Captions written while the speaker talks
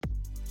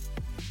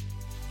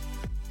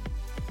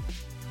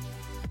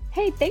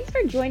Hey, thanks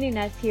for joining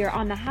us here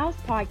on the House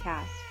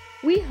Podcast.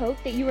 We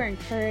hope that you are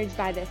encouraged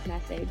by this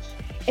message.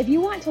 If you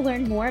want to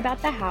learn more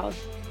about the House,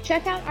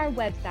 check out our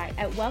website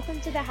at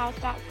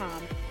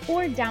welcometothehouse.com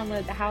or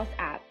download the House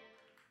app.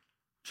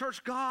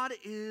 Church, God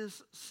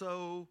is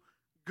so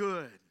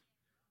good.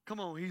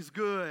 Come on, He's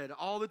good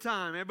all the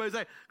time. Everybody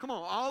say, come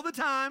on, all the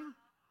time,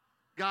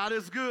 God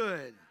is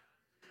good.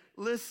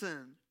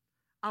 Listen,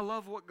 I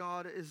love what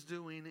God is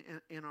doing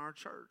in our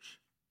church.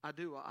 I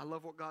do. I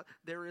love what God,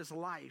 there is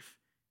life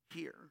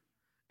here.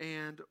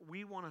 And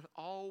we want to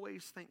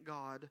always thank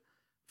God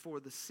for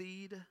the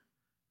seed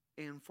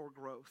and for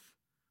growth.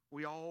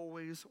 We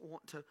always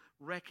want to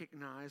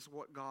recognize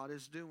what God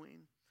is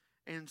doing.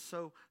 And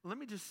so let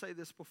me just say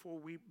this before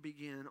we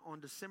begin. On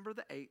December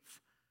the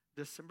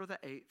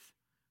 8th,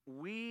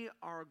 we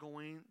are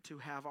going to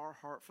have our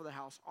Heart for the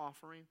House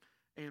offering,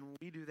 and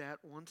we do that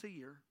once a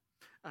year.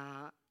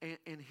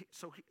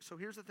 So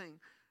here's the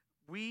thing.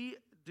 We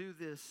do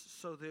this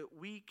so that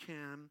we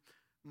can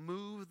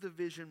move the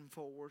vision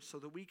forward, so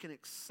that we can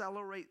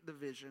accelerate the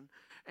vision.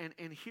 And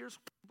here's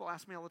what people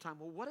ask me all the time.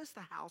 Well, what is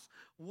the house?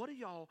 What do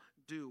y'all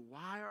do?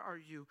 Why are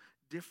you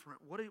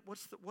different? What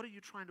are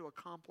you trying to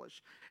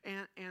accomplish?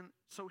 And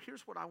so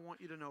here's what I want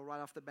you to know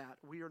right off the bat.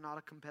 We are not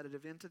a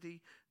competitive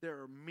entity. There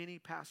are many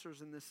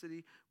pastors in this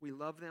city. We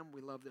love them. We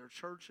love their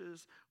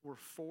churches. We're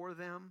for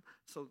them.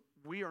 So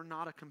we are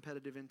not a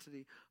competitive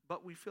entity.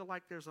 But we feel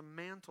like there's a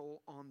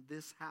mantle on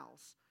this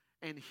house.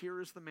 And here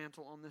is the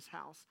mantle on this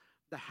house.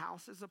 The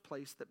house is a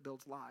place that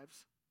builds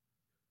lives.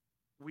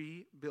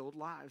 We build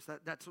lives.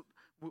 That's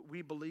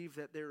we believe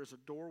that there is a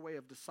doorway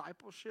of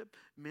discipleship,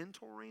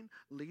 mentoring,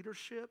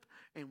 leadership,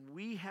 and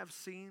we have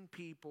seen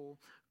people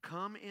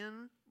come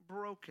in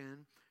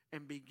broken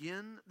and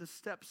begin the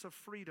steps of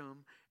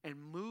freedom and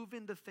move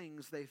into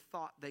things they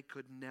thought they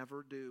could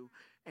never do.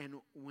 And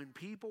when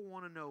people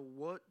want to know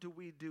what do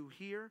we do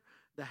here,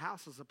 the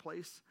house is a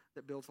place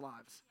that builds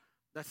lives.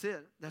 That's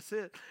it. That's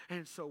it.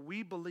 And so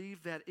we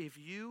believe that if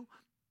you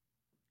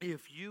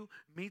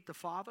meet the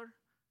Father,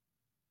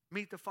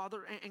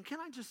 and can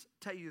I just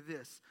tell you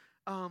this?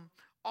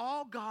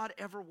 All God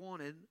ever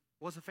wanted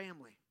was a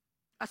family.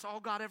 That's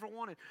all God ever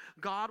wanted.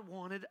 God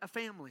wanted a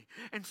family.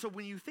 And so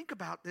when you think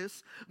about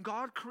this,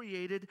 God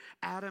created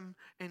Adam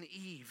and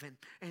Eve,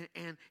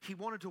 and He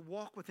wanted to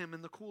walk with them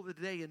in the cool of the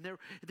day. And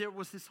there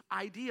was this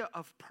idea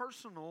of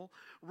personal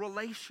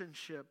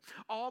relationship.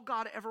 All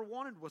God ever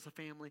wanted was a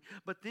family.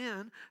 But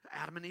then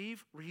Adam and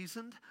Eve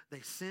reasoned,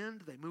 they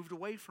sinned, they moved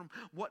away from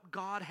what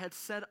God had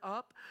set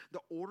up,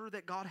 the order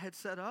that God had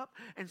set up.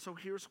 And so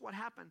here's what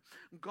happened.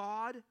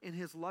 God, in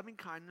His loving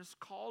kindness,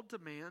 called to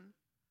man,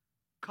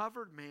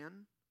 covered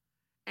man,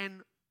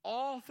 and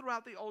all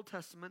throughout the Old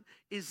Testament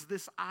is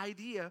this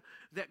idea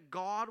that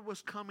God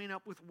was coming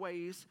up with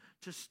ways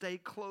to stay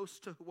close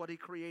to what He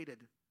created.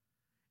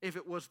 If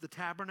it was the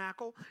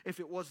tabernacle, if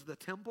it was the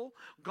temple,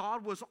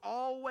 God was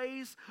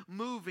always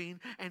moving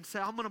and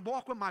said, I'm going to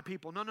walk with my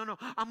people. No,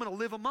 I'm going to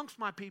live amongst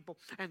my people.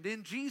 And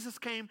then Jesus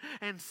came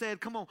and said,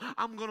 come on,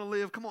 I'm going to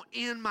live,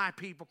 in my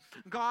people.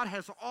 God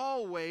has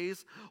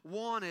always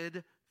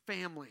wanted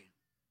family.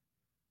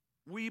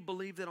 We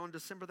believe that on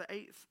December the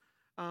 8th,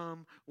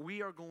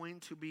 we are going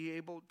to be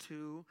able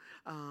to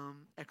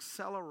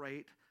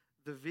accelerate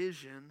the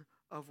vision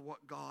of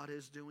what God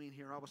is doing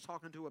here. I was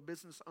talking to a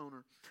business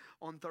owner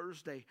on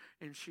Thursday,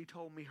 and she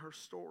told me her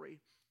story.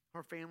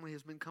 Her family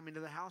has been coming to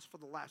the house for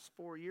the last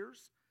 4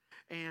 years,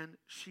 and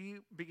she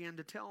began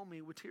to tell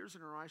me with tears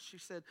in her eyes, she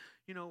said,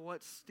 you know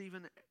what,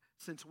 Stephen,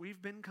 since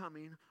we've been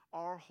coming,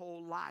 our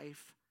whole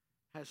life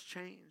has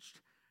changed.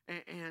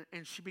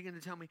 And she began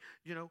to tell me,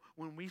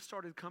 when we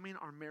started coming,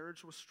 our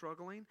marriage was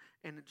struggling,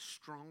 and it's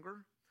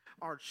stronger.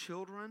 Our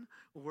children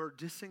were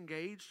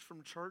disengaged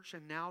from church,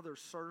 and now they're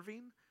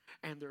serving,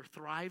 and they're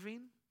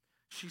thriving.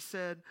 She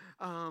said,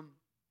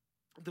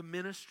 the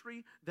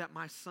ministry that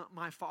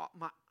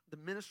the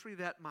ministry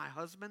that my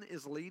husband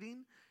is leading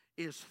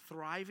is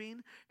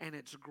thriving, and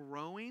it's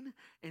growing.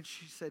 And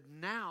she said,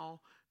 now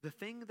the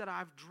thing that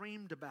I've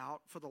dreamed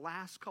about for the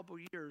last couple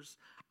years,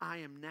 I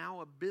am now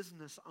a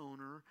business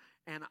owner,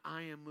 and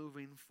I am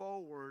moving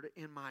forward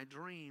in my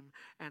dream,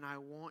 and I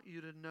want you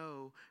to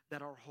know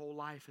that our whole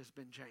life has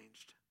been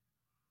changed.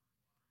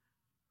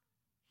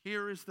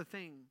 Here is the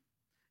thing,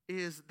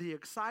 is the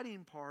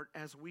exciting part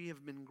as we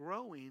have been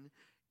growing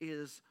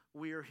is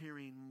we are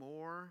hearing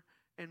more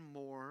and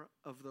more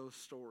of those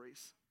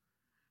stories.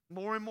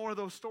 More and more of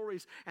those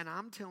stories. And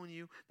I'm telling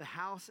you, the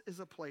house is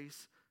a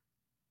place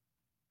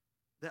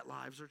that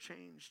lives are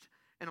changed.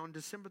 And on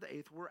December the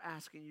 8th, we're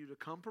asking you to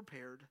come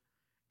prepared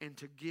and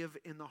to give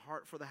in the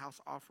Heart for the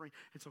House offering.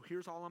 And so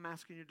here's all I'm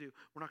asking you to do.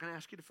 We're not going to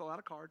ask you to fill out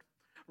a card.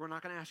 We're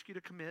not going to ask you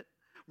to commit.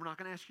 We're not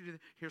going to ask you to,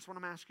 here's what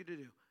I'm asking you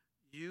to do.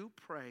 You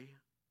pray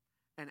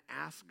and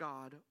ask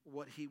God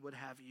what He would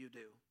have you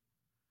do.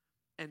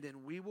 And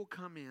then we will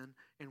come in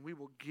and we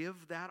will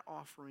give that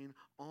offering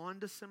on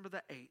December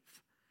the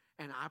 8th.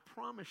 And I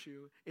promise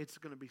you, it's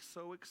going to be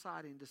so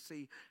exciting to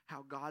see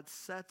how God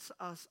sets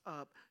us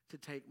up to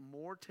take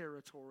more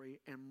territory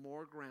and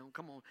more ground.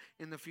 Come on,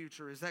 in the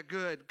future. Is that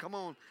good? Come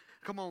on,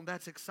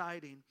 that's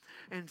exciting.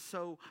 And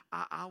so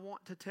I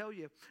want to tell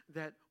you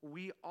that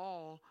we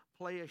all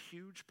play a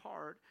huge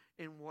part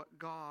in what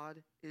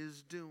God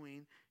is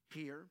doing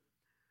here.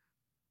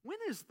 When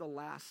is the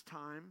last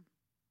time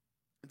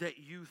that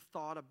you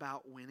thought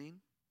about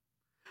winning?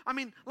 I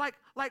mean, like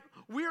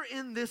we're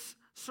in this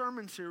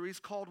sermon series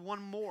called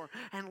One More.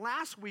 And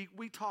last week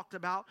we talked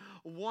about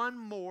one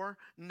more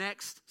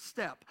next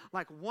step.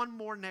 Like one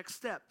more next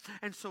step.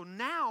 And so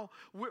now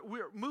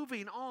we're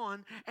moving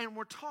on and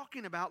we're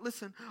talking about,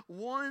 listen,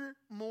 one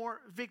more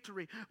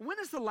victory. When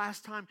is the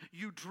last time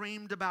you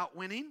dreamed about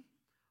winning?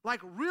 Like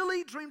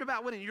really dreamed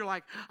about winning. You're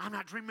like, I'm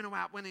not dreaming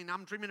about winning.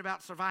 I'm dreaming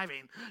about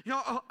surviving. You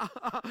know,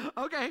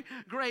 okay,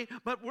 great.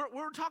 But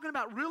we're talking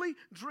about really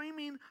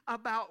dreaming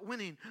about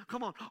winning.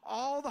 Come on,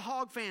 all the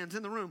Hog fans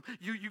in the room.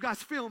 You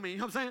guys feel me? You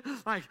know what I'm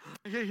saying? Like,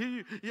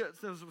 yeah,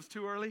 this was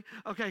too early.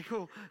 Okay,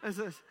 cool.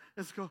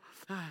 That's cool.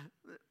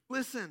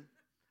 Listen.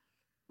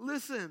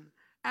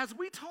 As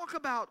we talk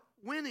about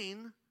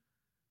winning,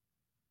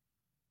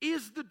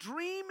 is the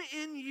dream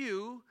in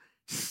you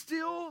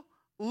still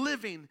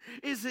living?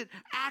 Is it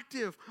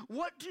active?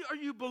 What are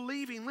you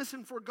believing,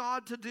 listen, for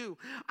God to do?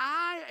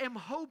 I am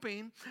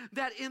hoping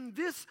that in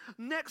this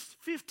next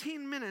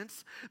 15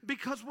 minutes,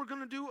 because we're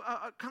going to do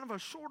a kind of a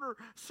shorter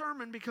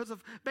sermon because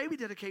of baby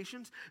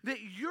dedications, that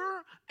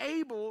you're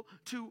able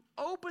to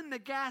open the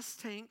gas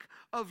tank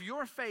of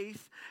your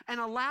faith and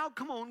allow,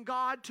 come on,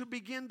 God to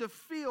begin to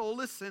fill,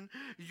 listen,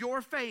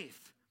 your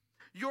faith.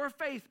 Your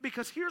faith,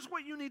 because here's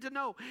what you need to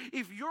know.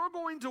 If you're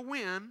going to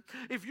win,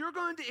 if you're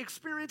going to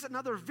experience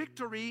another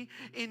victory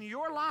in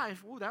your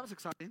life, oh, that was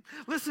exciting.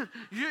 Listen,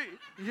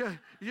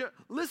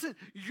 listen,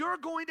 you're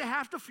going to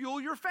have to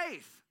fuel your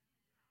faith.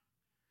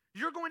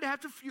 You're going to have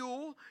to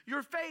fuel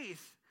your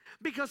faith,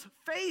 because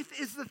faith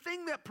is the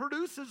thing that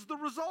produces the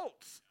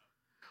results.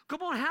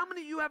 Come on, how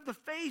many of you have the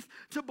faith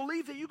to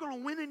believe that you're going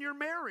to win in your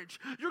marriage?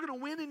 You're going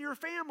to win in your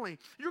family.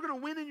 You're going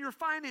to win in your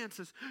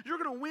finances. You're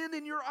going to win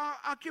in your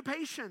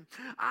occupation.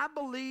 I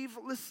believe,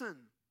 listen,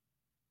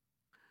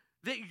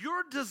 that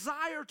your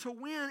desire to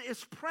win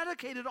is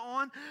predicated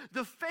on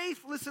the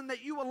faith, listen,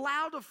 that you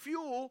allow to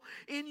fuel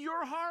in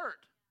your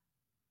heart.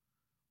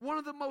 One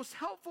of the most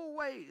helpful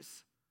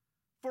ways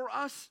for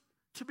us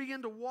to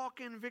begin to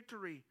walk in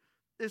victory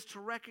is to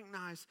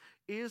recognize,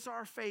 is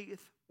our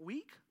faith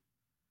weak?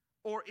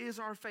 Or is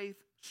our faith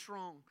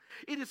strong?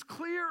 It is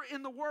clear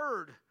in the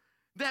Word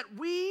that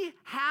we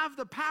have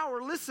the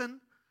power, listen,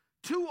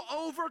 to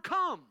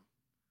overcome.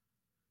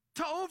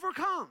 To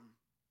overcome.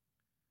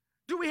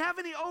 Do we have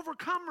any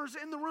overcomers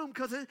in the room?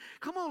 Because,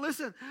 come on,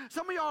 listen.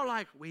 Some of y'all are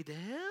like, we do?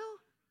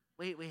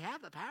 We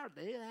have the power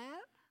to do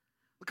that?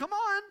 Well, come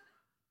on.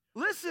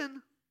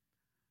 Listen.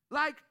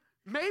 Like,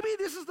 maybe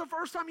this is the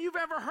first time you've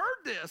ever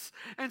heard this.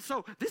 And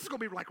so this is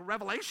going to be like a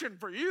revelation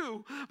for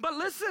you. But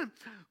listen,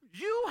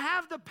 you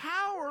have the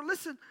power,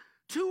 listen,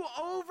 to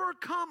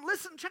overcome.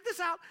 Listen, check this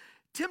out.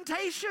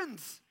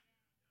 Temptations.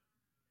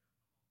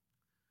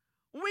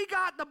 We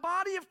got the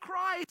body of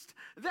Christ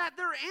that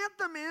their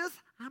anthem is,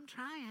 I'm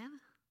trying.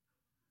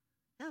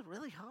 It's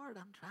really hard.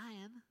 I'm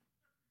trying.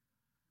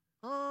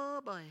 Oh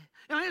boy.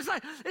 You know,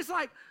 it's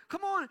like,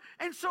 come on.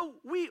 And so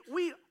we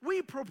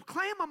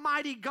proclaim a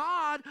mighty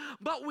God,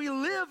 but we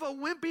live a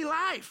wimpy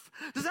life.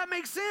 Does that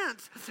make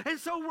sense? And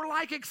so we're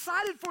like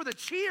excited for the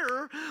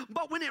cheer,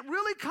 but when it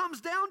really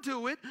comes down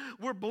to it,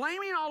 we're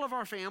blaming all of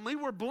our family,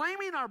 we're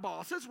blaming our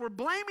bosses, we're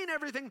blaming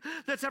everything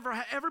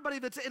everybody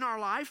that's in our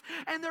life,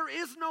 and there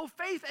is no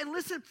faith. And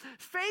listen,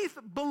 faith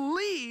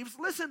believes,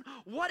 listen,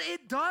 what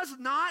it does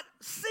not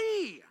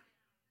see.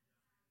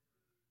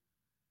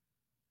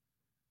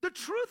 The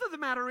truth of the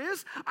matter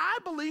is, I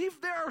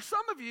believe there are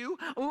some of you,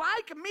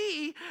 like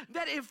me,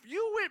 that if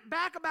you went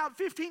back about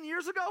 15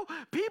 years ago,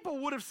 people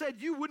would have said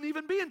you wouldn't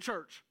even be in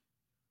church.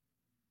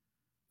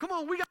 Come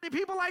on, we got any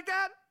people like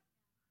that?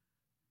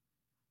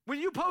 When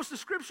you post a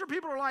scripture,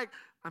 people are like,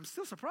 I'm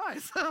still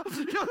surprised. Come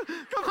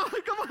on.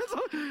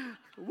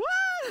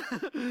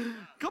 What?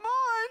 Come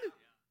on.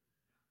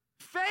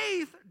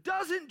 Faith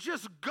doesn't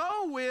just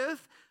go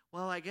with,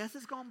 well, I guess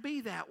it's going to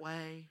be that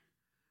way.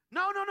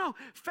 No.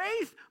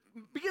 Faith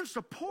begins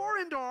to pour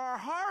into our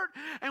heart,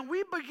 and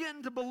we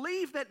begin to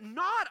believe that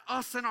not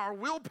us in our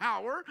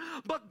willpower,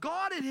 but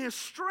God in His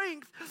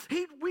strength,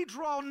 we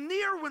draw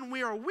near when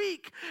we are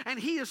weak, and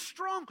He is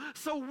strong.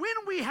 So when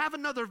we have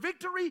another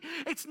victory,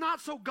 it's not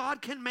so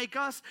God can make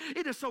us,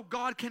 it is so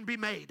God can be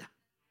made.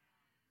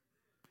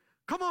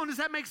 Come on, does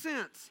that make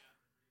sense?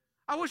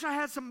 I wish I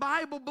had some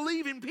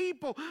Bible-believing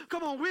people,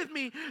 come on with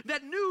me,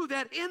 that knew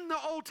that in the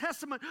Old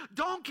Testament,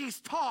 donkeys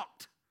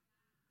talked.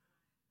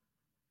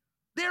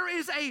 There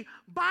is a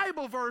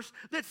Bible verse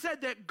that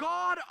said that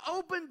God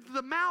opened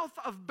the mouth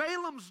of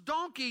Balaam's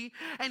donkey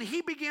and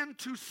he began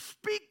to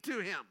speak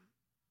to him.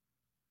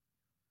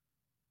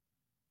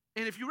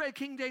 And if you read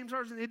King James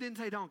Version, it didn't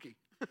say donkey.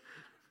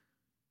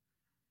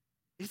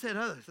 He said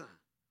other stuff.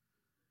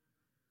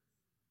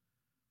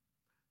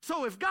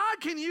 So if God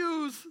can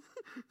use,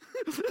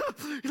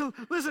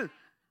 listen,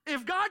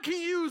 if God can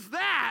use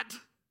that,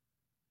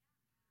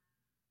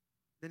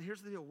 then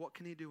here's the deal. What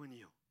can he do in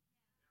you?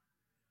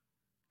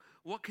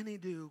 What can he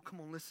do? Come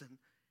on, listen,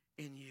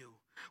 in you.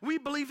 We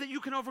believe that you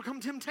can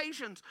overcome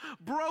temptations,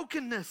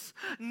 brokenness,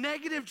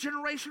 negative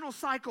generational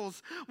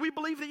cycles. We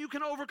believe that you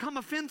can overcome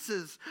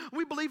offenses.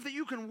 We believe that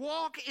you can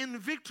walk in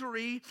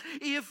victory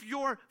if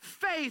your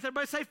faith,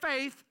 everybody say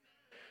faith.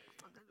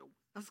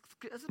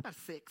 That's about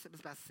six. It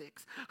was about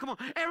six. Come on,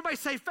 everybody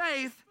say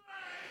faith.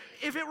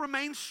 If it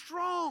remains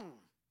strong.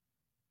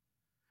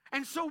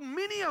 And so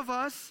many of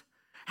us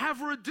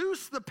have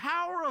reduced the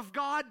power of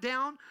God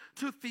down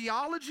to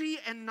theology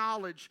and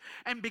knowledge.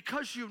 And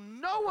because you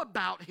know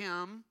about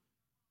him,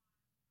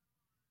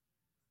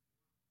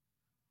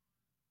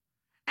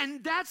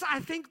 and that's, I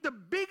think, the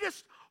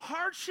biggest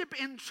hardship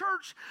in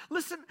church,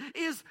 listen,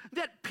 is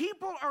that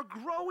people are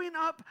growing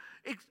up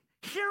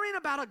hearing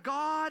about a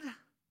God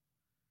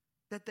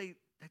that they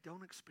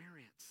don't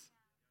experience.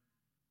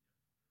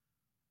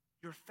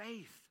 Your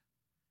faith.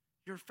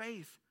 Your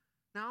faith.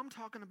 Now I'm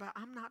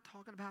not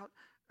talking about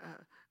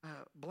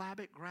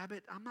blab it, grab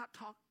it. I'm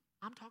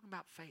talking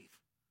about faith.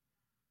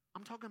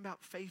 I'm talking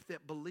about faith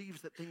that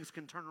believes that things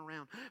can turn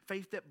around.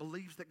 Faith that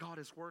believes that God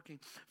is working.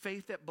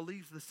 Faith that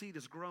believes the seed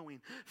is growing.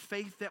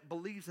 Faith that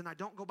believes, and I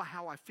don't go by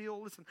how I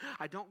feel. Listen,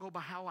 I don't go by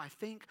how I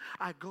think.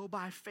 I go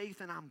by faith,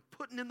 and I'm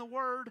putting in the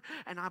word,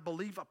 and I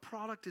believe a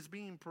product is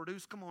being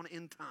produced, come on,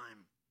 in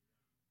time.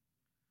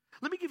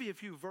 Let me give you a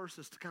few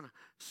verses to kind of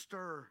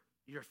stir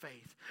your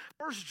faith.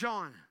 1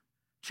 John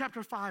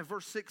chapter 5,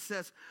 verse 6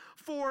 says,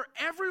 for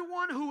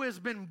everyone who has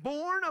been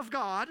born of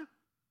God,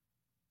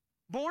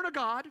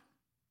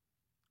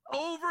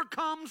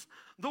 overcomes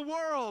the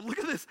world. Look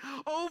at this,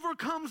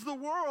 overcomes the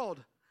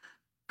world.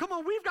 Come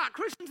on, we've got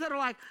Christians that are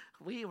like,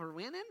 we were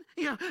winning.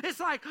 You know, it's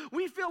like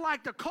we feel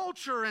like the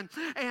culture and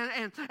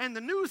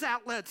the news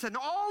outlets and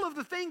all of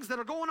the things that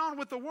are going on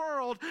with the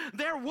world,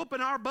 they're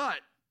whooping our butt.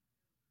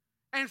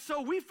 And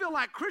so we feel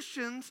like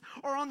Christians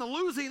are on the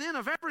losing end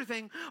of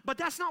everything, but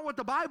that's not what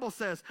the Bible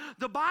says.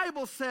 The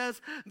Bible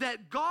says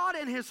that God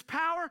and his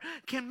power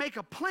can make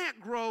a plant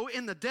grow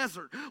in the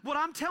desert. What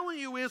I'm telling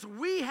you is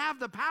we have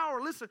the power,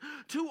 listen,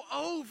 to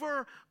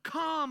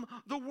overcome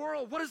the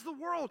world. What is the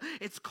world?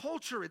 It's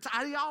culture, it's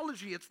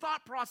ideology, it's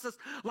thought process.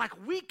 Like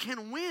we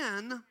can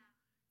win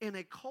in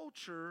a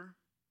culture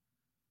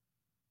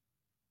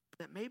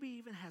that maybe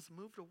even has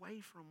moved away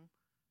from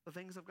the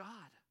things of God.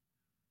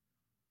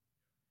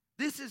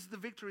 This is the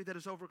victory that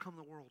has overcome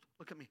the world.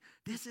 Look at me.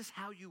 This is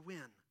how you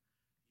win.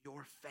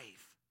 Your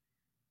faith.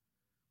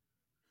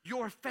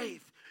 Your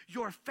faith.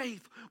 Your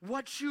faith.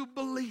 What you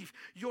believe.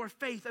 Your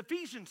faith.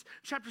 Ephesians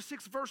chapter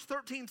 6 verse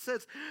 13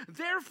 says,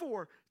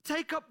 therefore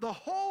take up the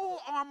whole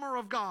armor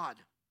of God,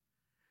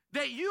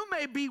 that you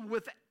may be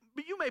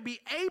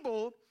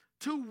able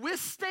to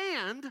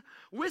withstand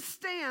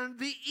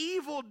the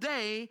evil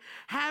day,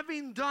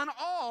 having done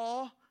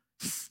all,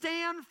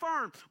 stand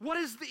firm. What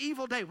is the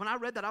evil day? When I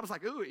read that, I was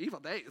like, ooh,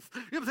 evil days.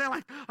 You know what I'm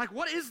saying? Like,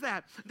 what is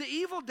that? The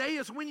evil day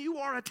is when you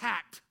are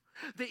attacked.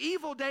 The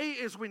evil day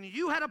is when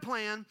you had a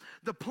plan,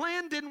 the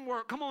plan didn't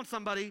work. Come on,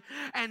 somebody.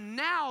 And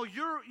now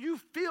you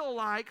feel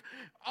like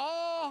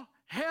all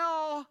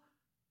hell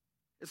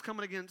is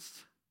coming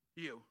against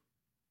you.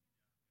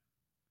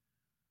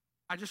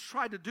 I just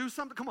tried to do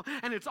something. Come on.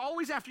 And it's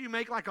always after you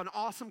make like an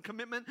awesome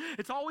commitment.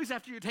 It's always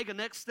after you take a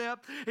next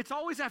step. It's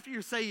always after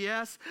you say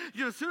yes.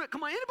 You know,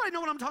 come on, anybody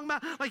know what I'm talking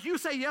about? Like you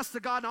say yes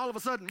to God and all of a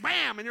sudden,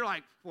 bam, and you're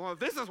like, well,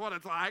 this is what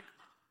it's like.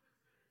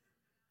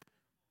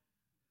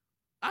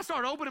 I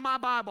start opening my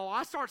Bible.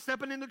 I start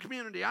stepping into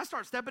community. I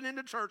start stepping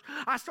into church.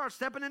 I start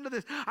stepping into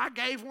this. I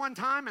gave one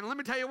time, and let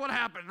me tell you what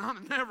happened.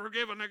 I'm never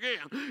giving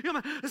again. You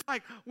know, it's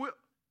like,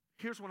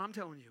 here's what I'm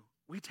telling you.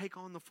 We take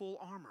on the full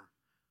armor.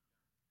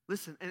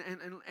 Listen,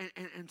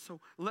 and so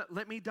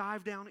let me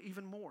dive down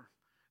even more.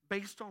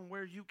 Based on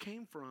where you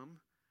came from,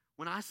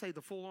 when I say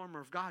the full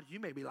armor of God, you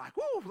may be like,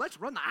 whoo, let's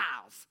run the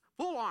aisles.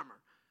 Full armor.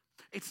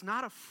 It's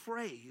not a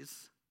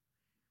phrase.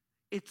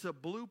 It's a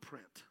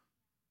blueprint.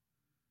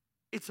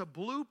 It's a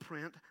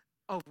blueprint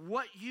of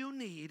what you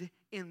need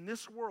in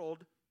this world,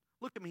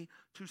 look at me,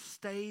 to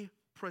stay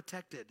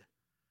protected.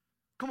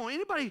 Come on,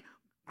 anybody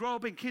grow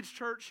up in kids'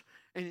 church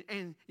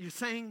and you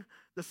sang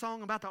the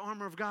song about the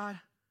armor of God?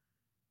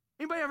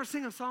 Anybody ever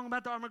sing a song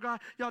about the armor of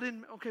God? Y'all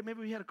didn't? Okay, maybe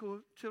we had a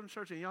cool children's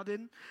church and y'all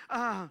didn't.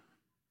 But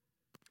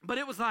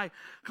it was like,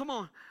 come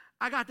on,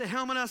 I got the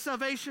helmet of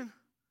salvation,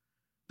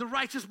 the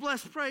righteous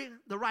breastplate.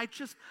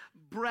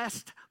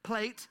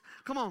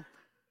 Come on,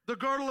 the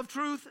girdle of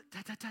truth,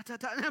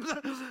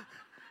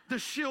 the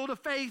shield of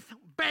faith,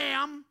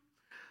 bam,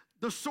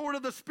 the sword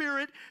of the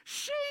Spirit,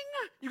 shing.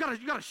 You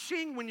gotta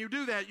shing when you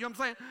do that. You know what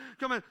I'm saying?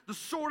 Come on, the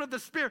sword of the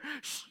Spirit.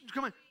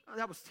 Come on, oh,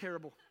 that was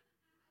terrible.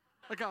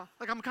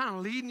 Like I'm kind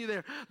of leading you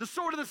there. The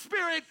sword of the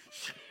Spirit.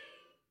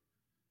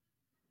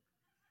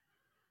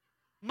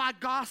 My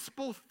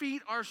gospel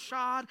feet are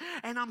shod,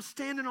 and I'm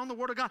standing on the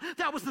word of God.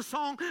 That was the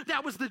song.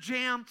 That was the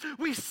jam.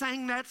 We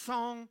sang that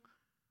song.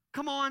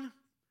 Come on.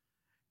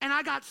 And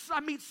I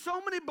meet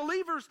so many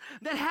believers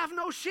that have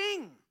no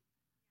shing.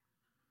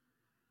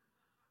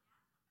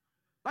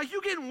 Like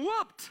you getting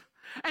whooped.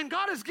 And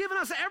God has given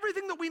us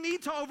everything that we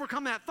need to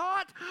overcome that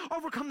thought,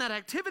 overcome that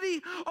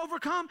activity,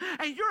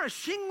 and you're a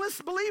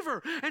shingless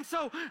believer. And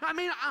so,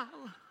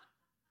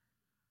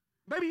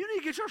 baby, you need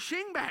to get your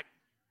shing back.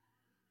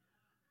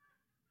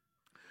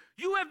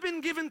 You have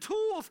been given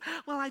tools.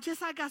 Well, I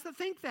got to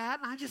think that.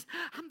 And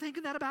I'm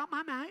thinking that about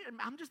my marriage.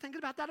 I'm just thinking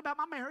about that about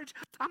my marriage.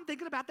 I'm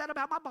thinking about that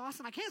about my boss,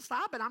 and I can't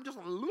stop it. I'm just,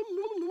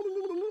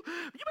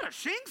 you better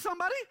shing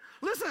somebody.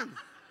 Listen.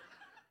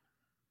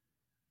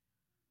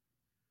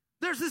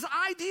 There's this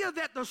idea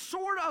that the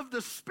sword of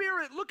the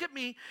Spirit, look at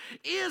me,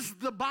 is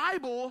the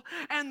Bible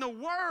and the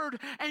Word,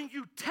 and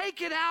you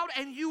take it out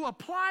and you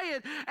apply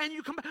it, and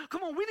you come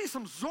on, we need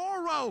some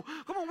Zorro.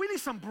 Come on, we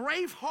need some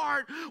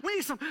Braveheart. We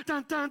need some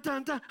dun, dun,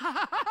 dun, dun.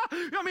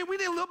 We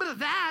need a little bit of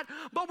that,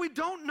 but we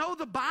don't know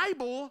the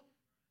Bible.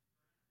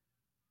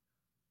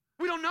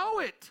 We don't know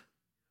it.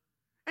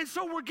 And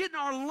so we're getting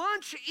our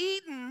lunch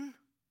eaten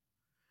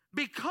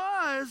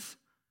because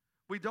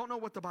we don't know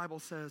what the Bible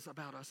says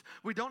about us.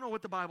 We don't know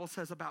what the Bible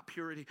says about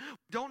purity. We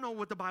don't know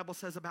what the Bible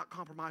says about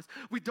compromise.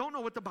 We don't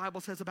know what the Bible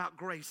says about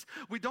grace.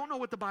 We don't know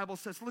what the Bible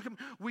says. Look at me.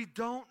 We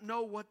don't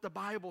know what the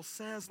Bible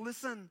says.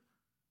 Listen.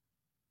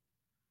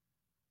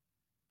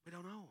 We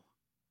don't know.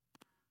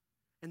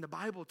 And the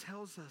Bible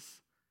tells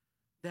us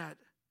that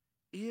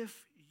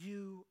if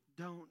you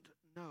don't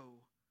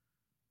know,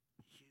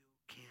 you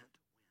can't win.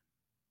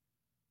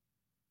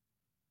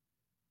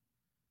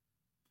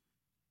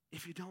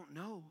 If you don't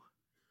know,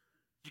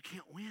 you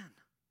can't win.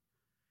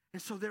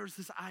 And so there's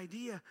this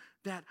idea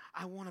that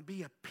I want to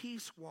be a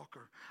peace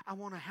walker. I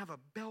want to have a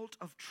belt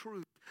of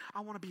truth.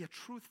 I want to be a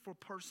truthful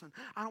person.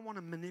 I don't want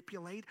to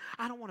manipulate.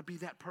 I don't want to be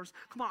that person.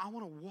 Come on, I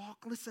want to walk,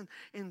 listen,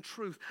 in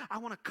truth. I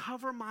want to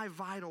cover my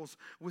vitals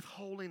with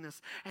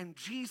holiness. And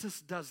Jesus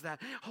does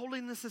that.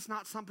 Holiness is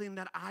not something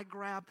that I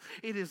grab.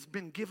 It has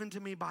been given to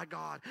me by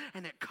God,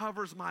 and it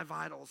covers my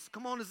vitals.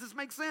 Come on, does this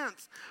make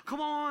sense? Come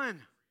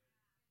on.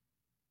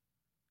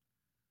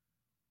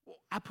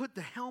 I put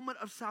the helmet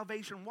of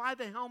salvation. Why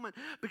the helmet?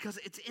 Because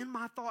it's in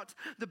my thoughts.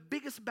 The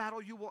biggest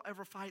battle you will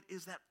ever fight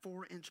is that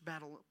 4-inch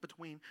battle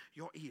between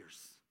your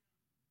ears.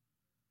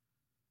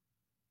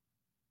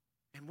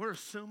 And we're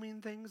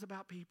assuming things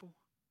about people.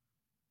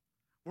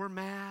 We're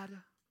mad.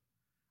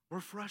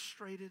 We're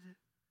frustrated.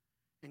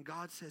 And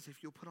God says,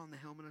 if you'll put on the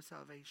helmet of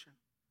salvation,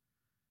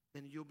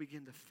 then you'll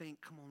begin to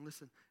think, come on,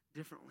 listen,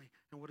 differently.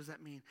 And what does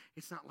that mean?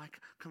 It's not like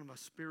kind of a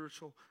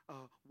spiritual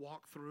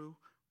walkthrough.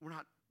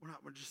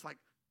 We're just like,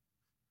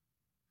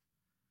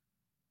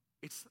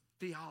 it's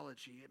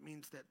theology. It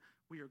means that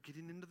we are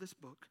getting into this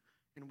book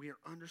and we are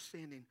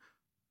understanding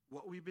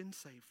what we've been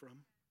saved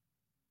from,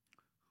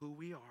 who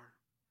we are,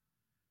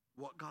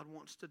 what God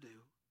wants to do,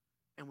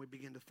 and we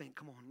begin to think,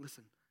 come on,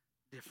 listen,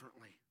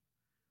 differently.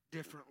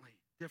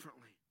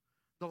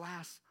 The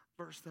last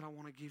verse that I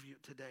want to give you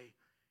today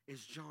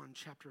is John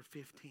chapter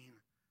 15,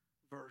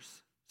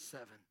 verse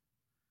 7.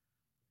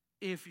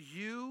 If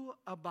you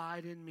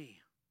abide in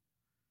me,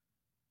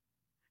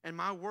 and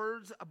my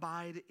words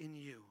abide in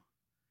you,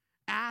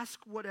 ask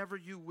whatever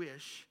you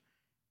wish,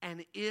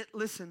 and it,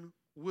 listen,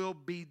 will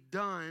be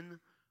done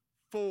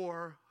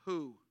for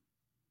who?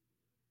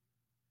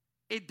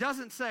 It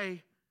doesn't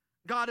say,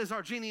 God is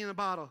our genie in a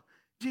bottle.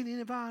 Genie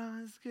in a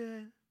bottle is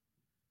good.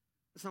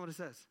 That's not what it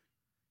says.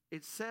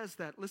 It says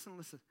that, listen,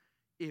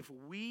 if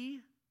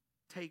we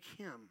take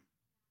him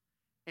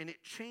and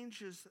it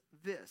changes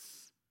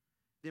this,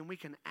 then we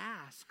can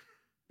ask,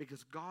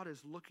 because God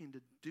is looking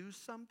to do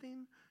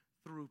something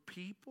through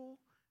people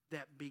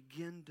that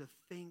begin to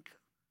think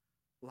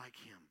like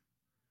him.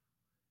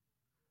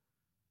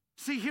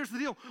 See, here's the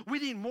deal. We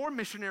need more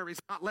missionaries,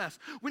 not less.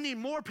 We need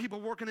more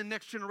people working in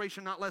next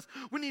generation, not less.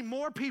 We need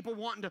more people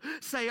wanting to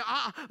say,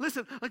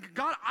 listen, like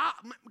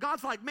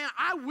God's like, man,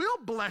 I will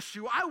bless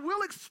you. I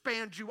will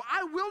expand you.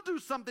 I will do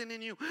something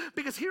in you.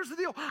 Because here's the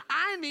deal.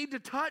 I need to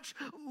touch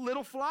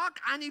Little Flock.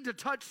 I need to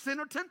touch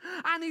Centerton.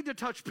 I need to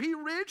touch Pea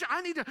Ridge.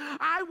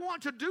 I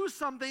want to do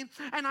something,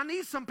 and I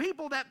need some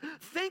people that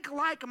think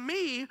like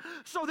me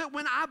so that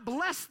when I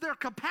bless their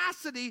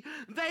capacity,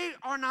 they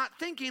are not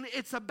thinking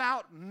it's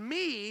about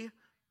me,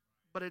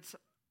 but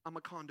I'm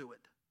a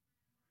conduit.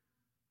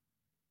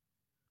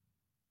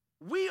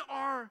 We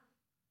are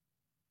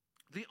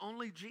the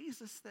only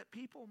Jesus that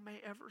people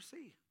may ever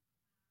see.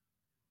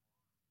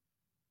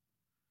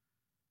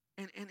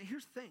 And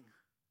here's the thing.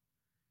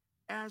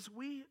 As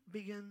we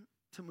begin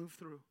to move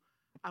through,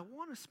 I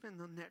want to spend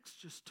the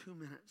next just 2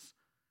 minutes.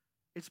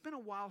 It's been a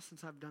while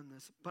since I've done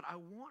this, but I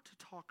want to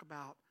talk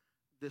about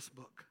this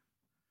book,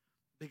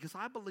 because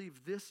I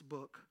believe this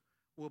book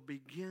will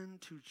begin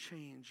to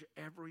change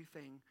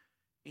everything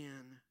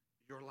in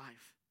your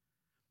life.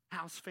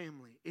 House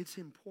family, it's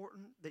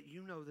important that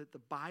you know that the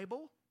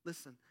Bible,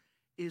 listen,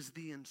 is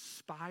the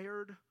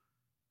inspired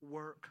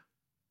work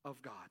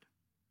of God.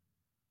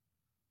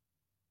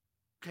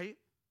 Okay?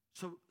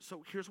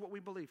 So here's what we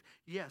believe.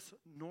 Yes,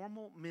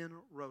 normal men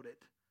wrote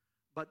it,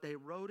 but they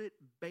wrote it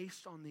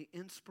based on the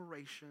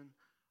inspiration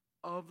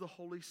of the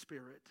Holy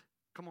Spirit.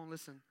 Come on,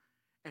 listen.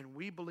 And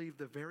we believe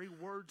the very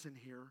words in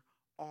here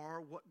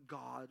are what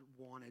God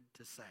wanted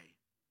to say.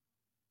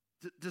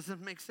 Does it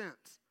make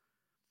sense?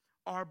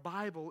 Our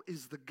Bible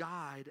is the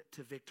guide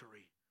to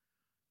victory.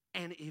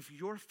 And if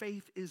your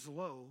faith is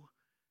low,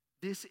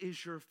 this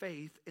is your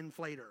faith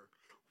inflator.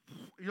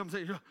 You know what I'm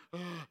saying?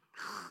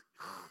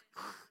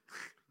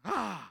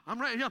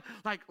 I'm ready. You know,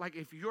 like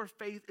if your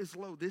faith is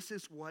low, this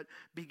is what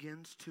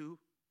begins to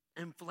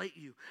inflate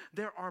you.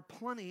 There are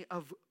plenty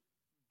of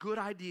good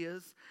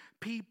ideas,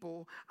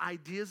 people,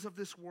 ideas of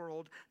this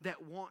world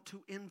that want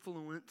to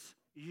influence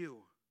you.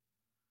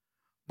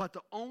 But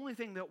the only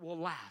thing that will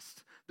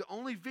last, the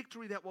only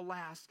victory that will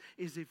last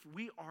is if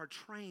we are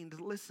trained,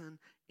 listen,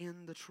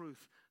 in the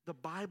truth. The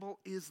Bible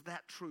is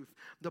that truth.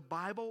 The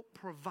Bible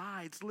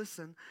provides,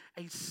 listen,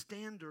 a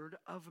standard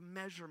of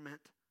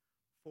measurement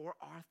for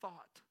our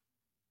thought.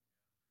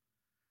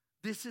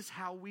 This is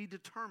how we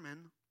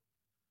determine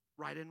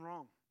right and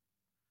wrong.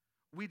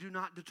 We do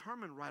not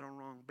determine right or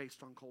wrong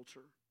based on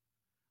culture.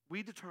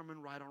 We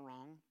determine right or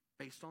wrong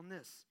based on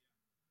this.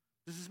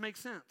 Does this make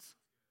sense?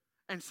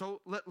 And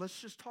so let's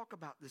just talk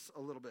about this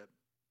a little bit.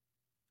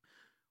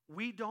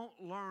 We don't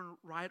learn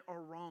right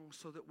or wrong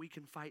so that we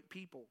can fight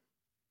people.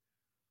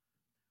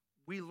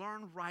 We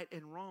learn right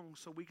and wrong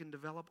so we can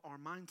develop our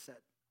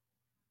mindset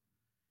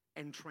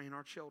and train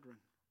our children.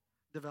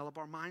 Develop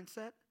our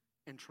mindset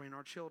and train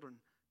our children.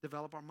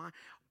 Develop our mind.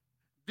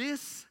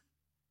 This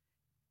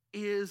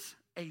is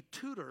a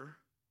tutor.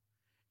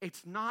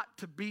 It's not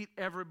to beat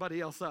everybody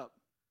else up.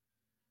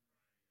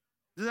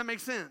 Does that make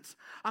sense?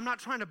 I'm not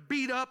trying to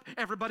beat up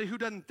everybody who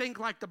doesn't think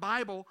like the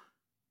Bible.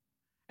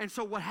 And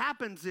so what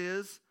happens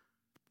is,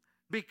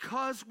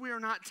 because we are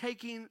not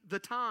taking the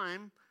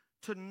time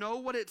to know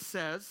what it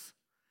says,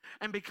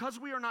 and because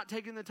we are not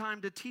taking the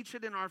time to teach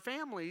it in our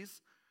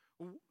families,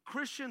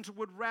 Christians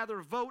would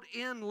rather vote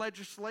in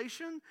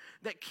legislation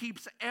that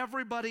keeps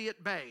everybody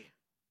at bay.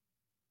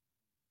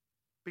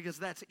 Because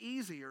that's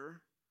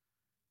easier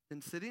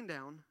than sitting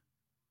down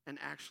and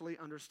actually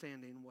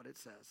understanding what it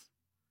says.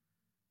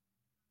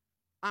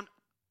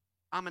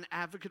 I'm an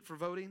advocate for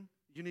voting.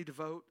 You need to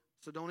vote.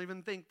 So don't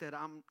even think that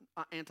I'm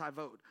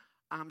anti-vote.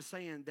 I'm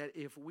saying that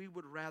if we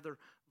would rather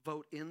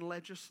vote in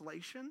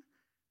legislation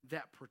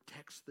that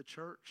protects the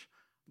church,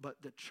 but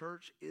the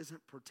church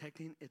isn't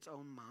protecting its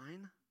own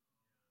mind.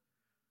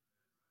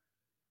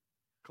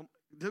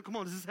 Come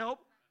on, does this help?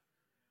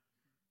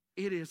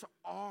 It is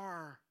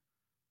our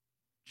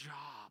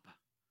job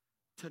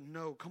to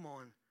know, come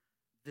on,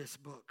 this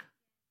book.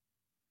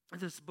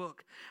 This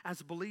book,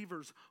 as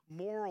believers,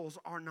 morals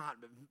are not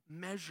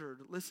measured.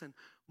 Listen,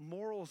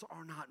 morals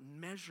are not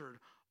measured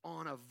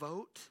on a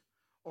vote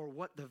or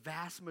what the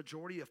vast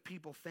majority of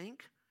people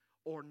think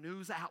or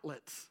news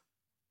outlets.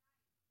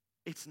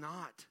 It's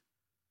not.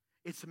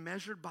 It's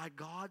measured by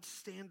God's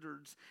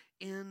standards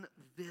in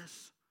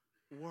this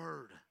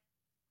word.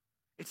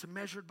 It's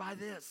measured by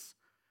this.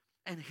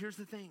 And here's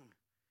the thing,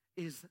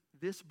 is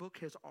this book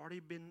has already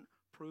been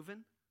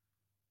proven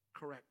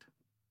correct,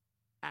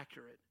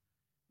 accurate.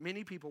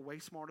 Many people way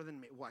smarter than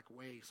me, like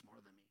way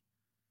smarter than me,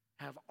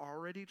 have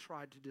already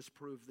tried to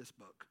disprove this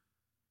book.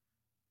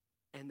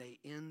 And they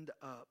end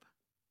up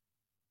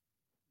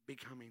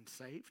becoming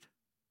saved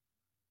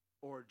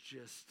or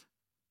just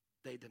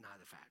they deny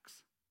the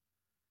facts.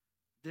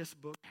 This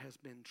book has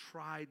been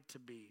tried to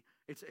be,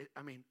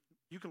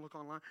 you can look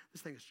online,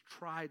 this thing has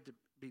tried to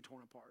be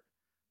torn apart.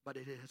 But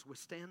it has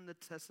withstand the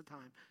test of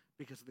time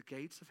because the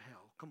gates of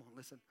hell, come on,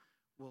 listen,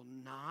 will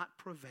not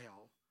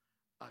prevail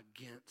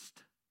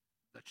against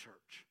the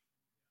church.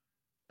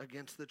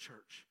 Against the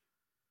church.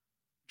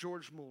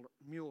 George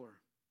Mueller,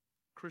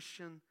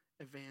 Christian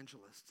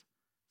evangelist,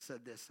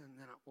 said this, and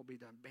then we'll be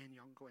done. Ben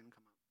Young, go ahead and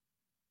come up.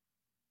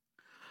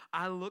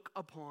 I look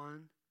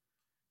upon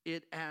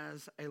it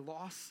as a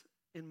loss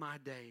in my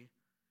day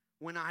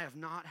when I have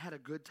not had a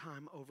good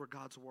time over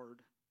God's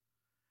word.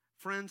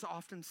 Friends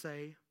often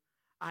say,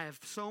 I have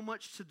so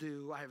much to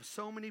do. I have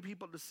so many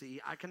people to see.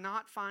 I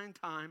cannot find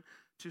time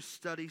to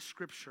study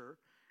Scripture.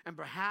 And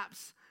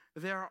perhaps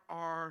there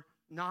are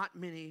not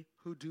many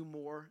who do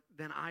more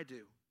than I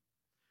do.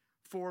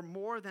 For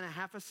more than a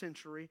half a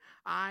century,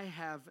 I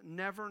have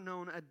never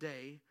known a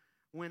day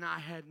when I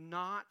had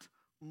not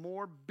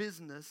more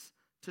business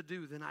to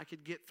do than I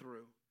could get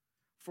through.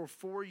 For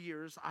 4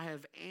 years, I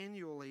have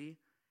annually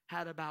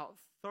had about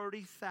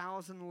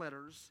 30,000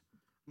 letters.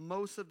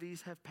 Most of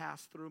these have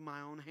passed through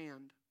my own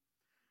hand.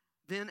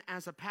 Then,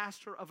 as a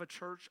pastor of a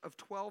church of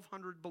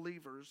 1,200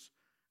 believers,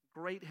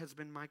 great has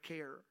been my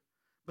care.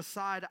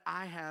 Beside,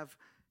 I have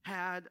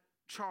had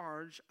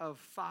charge of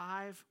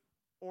 5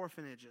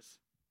 orphanages.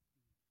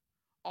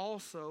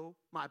 Also,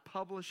 my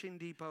publishing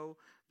depot,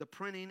 the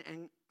printing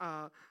and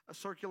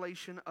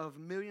circulation of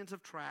millions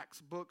of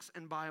tracts, books,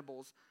 and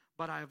Bibles.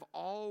 But I have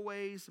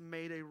always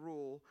made a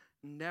rule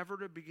never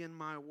to begin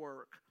my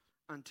work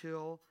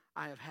until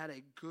I have had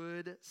a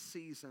good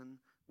season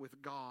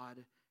with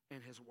God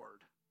and His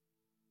Word.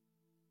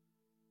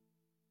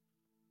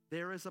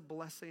 There is a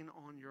blessing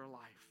on your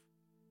life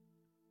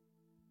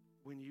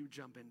when you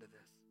jump into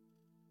this.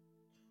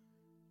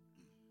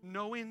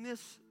 Knowing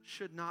this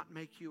should not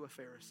make you a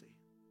Pharisee.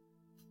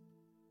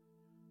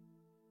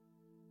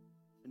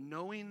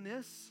 Knowing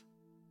this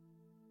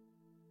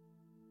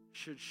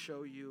should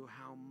show you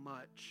how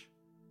much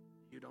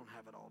you don't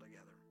have it all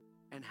together,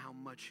 and how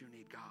much you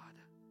need God,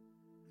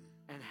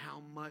 and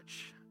how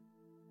much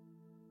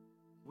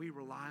we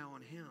rely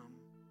on Him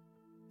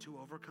to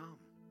overcome.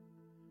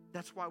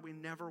 That's why we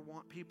never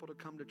want people to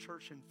come to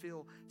church and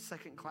feel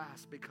second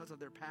class because of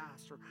their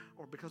past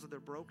or because of their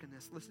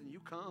brokenness. Listen, you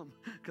come,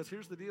 because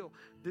here's the deal.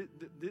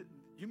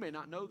 You may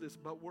not know this,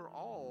 but we're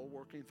all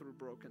working through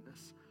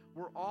brokenness.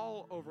 We're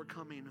all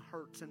overcoming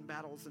hurts and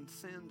battles and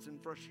sins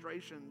and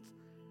frustrations.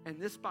 And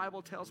this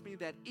Bible tells me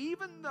that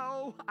even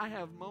though I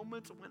have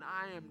moments when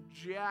I am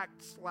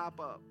jacked slap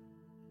up,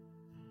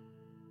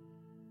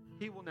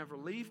 He will never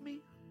leave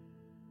me.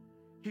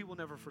 He will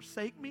never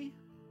forsake me.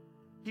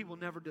 He will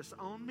never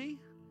disown me.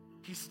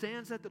 He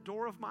stands at the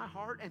door of my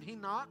heart and He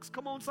knocks.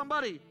 Come on,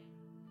 somebody.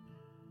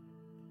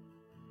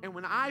 And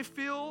when I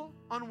feel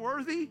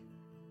unworthy,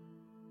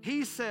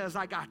 He says,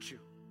 I got you.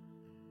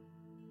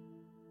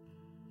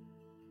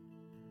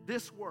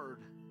 This word,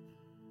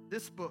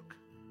 this book,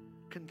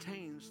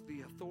 contains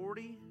the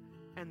authority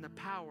and the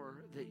power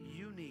that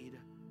you need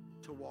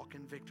to walk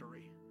in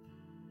victory.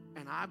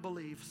 And I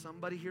believe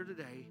somebody here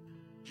today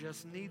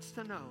just needs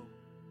to know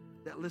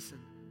that, listen,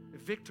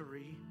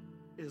 victory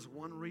is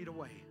one read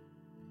away.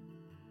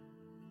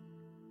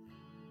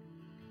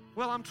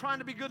 Well, I'm trying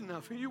to be good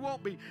enough. You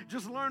won't be.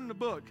 Just learn the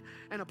book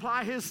and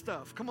apply His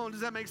stuff. Come on,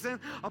 does that make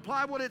sense?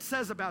 Apply what it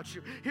says about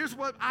you. Here's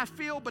what I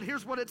feel, but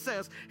here's what it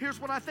says.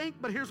 Here's what I think,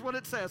 but here's what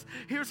it says.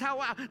 Here's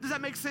how does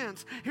that make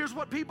sense? Here's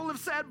what people have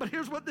said, but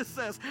here's what this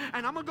says.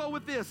 And I'm going to go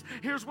with this.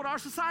 Here's what our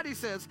society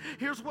says.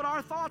 Here's what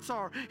our thoughts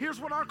are. Here's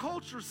what our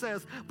culture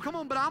says. Come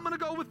on, but I'm going to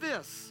go with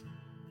this.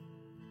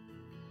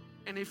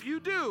 And if you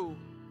do,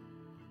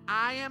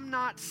 I am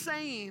not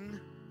saying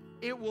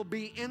it will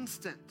be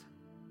instant.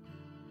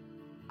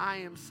 I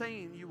am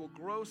saying you will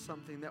grow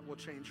something that will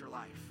change your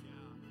life.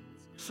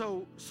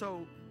 So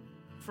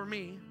for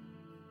me,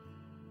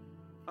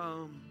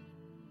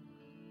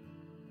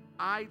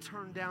 I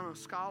turned down a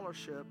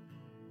scholarship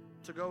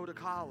to go to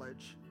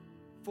college,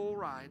 full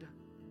ride.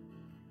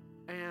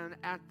 And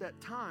at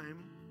that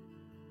time,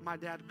 my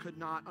dad could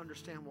not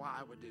understand why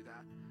I would do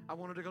that. I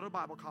wanted to go to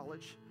Bible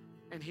college,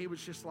 and he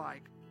was just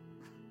like,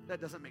 that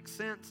doesn't make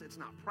sense. It's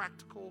not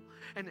practical.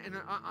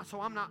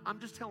 So I'm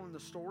just telling the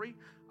story.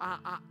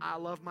 I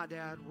love my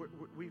dad.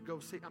 We go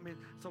see,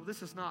 so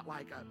this is not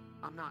like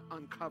I'm not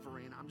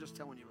uncovering. I'm just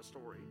telling you a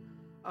story.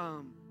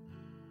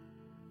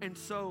 And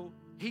so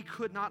he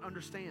could not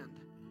understand.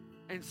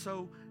 And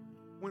so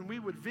when we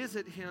would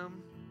visit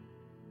him,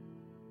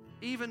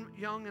 even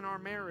young in our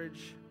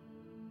marriage,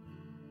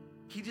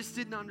 he just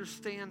didn't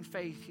understand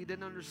faith. He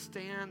didn't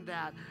understand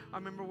that. I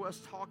remember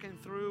us talking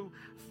through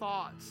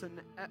thoughts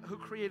and who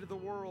created the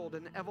world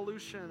and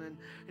evolution,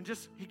 and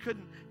just he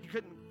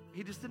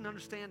just didn't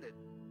understand it.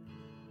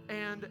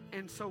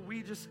 And so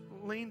we just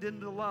leaned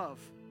into love.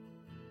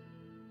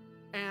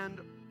 And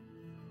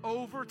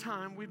over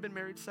time, we've been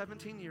married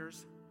 17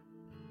 years.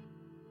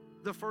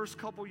 The first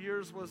couple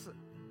years was,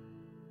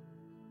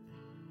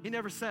 he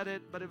never said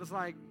it, but it was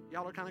like,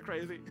 y'all are kind of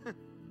crazy.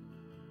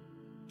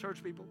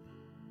 Church people.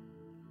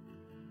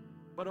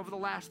 But over the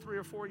last 3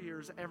 or 4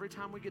 years, every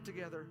time we get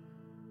together,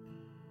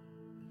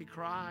 he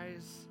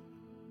cries.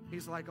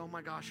 He's like, oh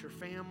my gosh, your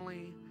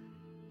family.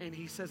 And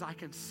he says, I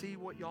can see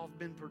what y'all have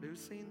been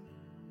producing.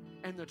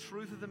 And the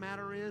truth of the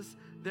matter is,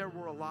 there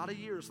were a lot of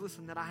years,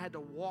 listen, that I had to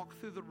walk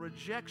through the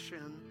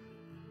rejection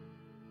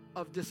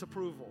of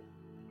disapproval.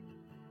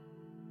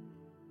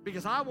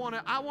 Because I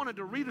wanted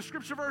to read a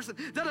scripture verse and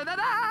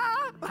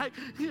da-da-da-da, like,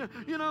 you know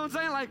what I'm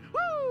saying? Like,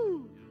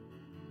 woo!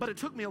 But it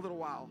took me a little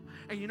while.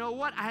 And you know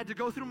what? I had to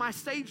go through my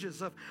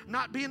stages of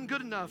not being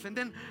good enough, and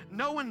then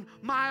knowing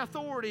my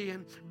authority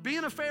and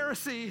being a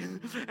Pharisee.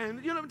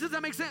 And does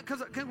that make sense?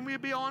 Because can we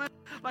be honest?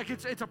 Like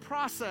it's a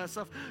process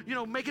of,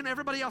 making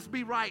everybody else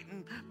be right,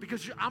 and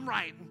because I'm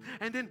right.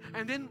 And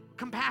then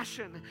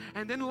compassion,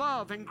 and then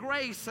love and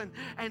grace. And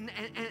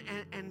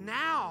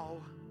now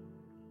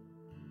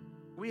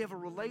we have a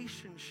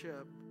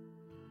relationship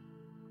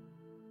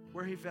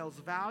where he feels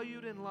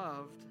valued and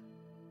loved,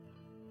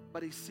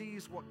 but he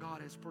sees what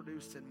God has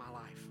produced in my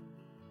life.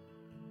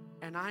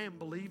 And I am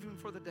believing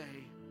for the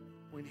day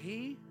when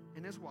he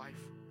and his wife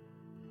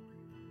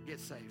get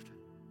saved.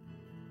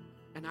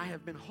 And I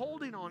have been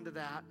holding on to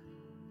that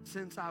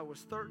since I was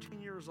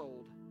 13 years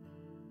old,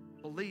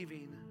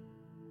 believing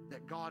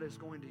that God is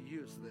going to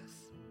use this.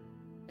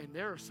 And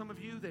there are some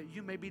of you that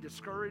you may be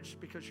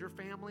discouraged because your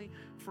family,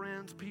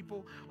 friends,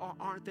 people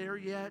aren't there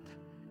yet.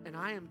 And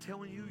I am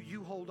telling you,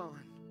 you hold on.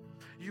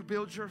 You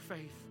build your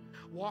faith.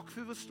 Walk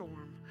through the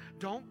storm.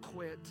 Don't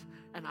quit.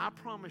 And I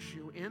promise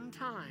you, in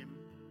time,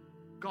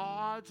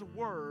 God's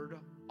word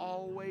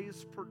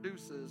always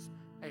produces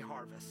a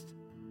harvest.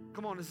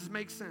 Come on, does this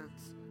make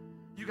sense?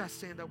 You guys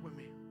stand up with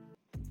me.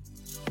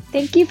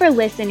 Thank you for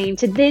listening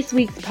to this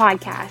week's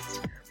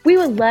podcast. We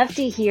would love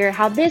to hear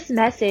how this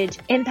message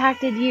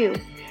impacted you.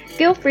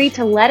 Feel free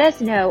to let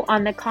us know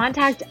on the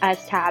Contact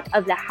Us tab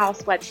of the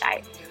House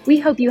website. We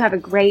hope you have a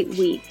great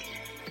week.